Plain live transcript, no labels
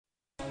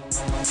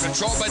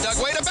Controlled by Doug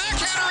Weight. A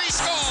backhander, he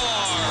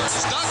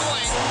scores! Doug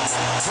Weight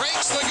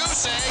breaks the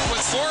goose egg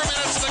with 4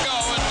 minutes to go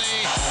in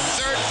the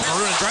third period.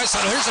 Maroon and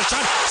Draisaitl, here's a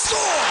shot.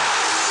 Score!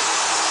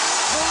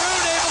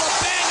 Maroon able to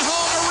bang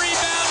home a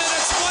rebound, and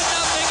it's 1-0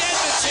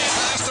 Edmonton.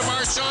 Pass to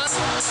Marchand.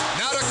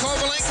 Now to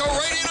Kovalenko,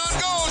 rating on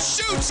goal.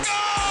 Shoot, score!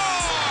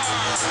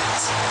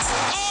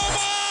 Oh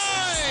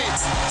my!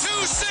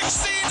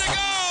 2:16 to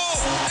go,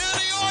 and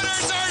the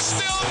Oilers are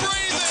still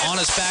breathing. On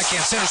his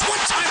backhand centers,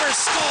 one-timer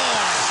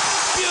score!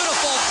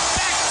 Beautiful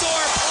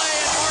backdoor play,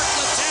 and Mark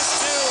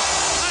Letestu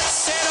cuts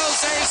San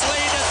Jose's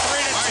lead to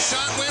 3-2.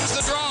 Marchand wins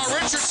the draw.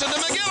 Richardson to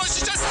McGillis.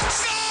 She just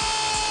scores!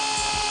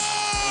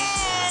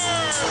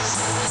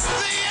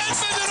 The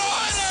Edmonton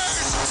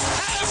Oilers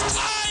have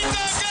tied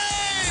the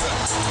game.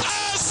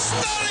 A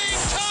stunning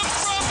come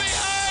from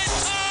behind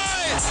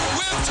tie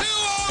with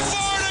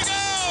 2:04 to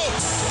go.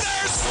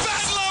 There's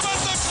bedlam at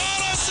the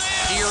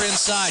Coliseum. Here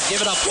inside,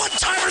 give it up.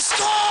 One-timer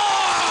score!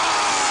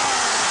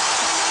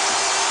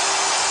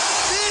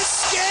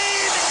 This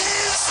game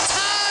is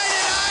tied,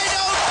 and I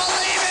don't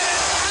believe it.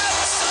 An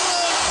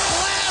absolute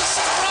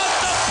blast from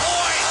the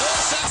point. 4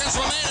 seconds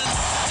remaining.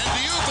 And do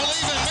you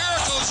believe in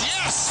miracles?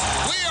 Yes.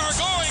 We are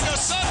going to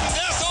sudden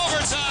death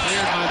overtime.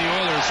 Cleared by the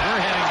Oilers.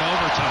 We're heading to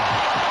overtime.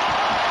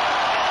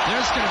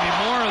 There's going to be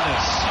more of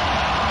this.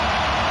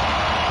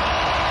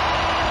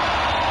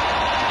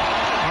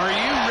 Are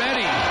you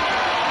ready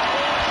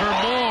for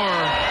more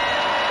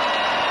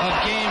of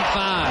Game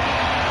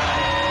 5?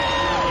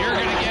 You're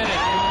going to get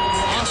it.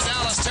 Into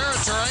Dallas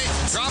territory.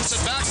 Drops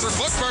it back for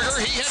Buchberger.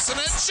 He hits it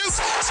and shoots.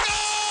 Scores!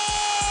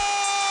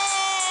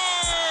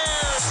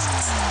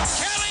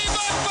 Kelly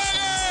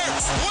Buchberger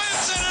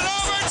wins it in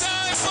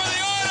overtime for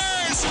the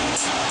Oilers.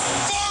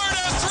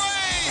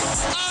 4-3.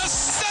 A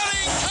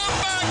stunning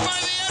comeback by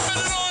the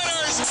Edmonton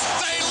Oilers.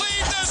 They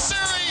lead the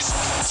series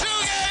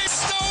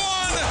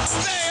 2-1.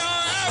 They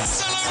are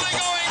absolutely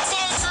going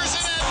bonkers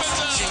in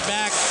Edmonton.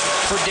 Back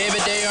for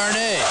David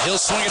Desharnais. He'll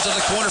swing it to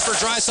the corner for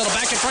Draisaitl.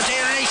 Back in front,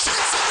 Desharnais.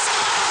 Shots!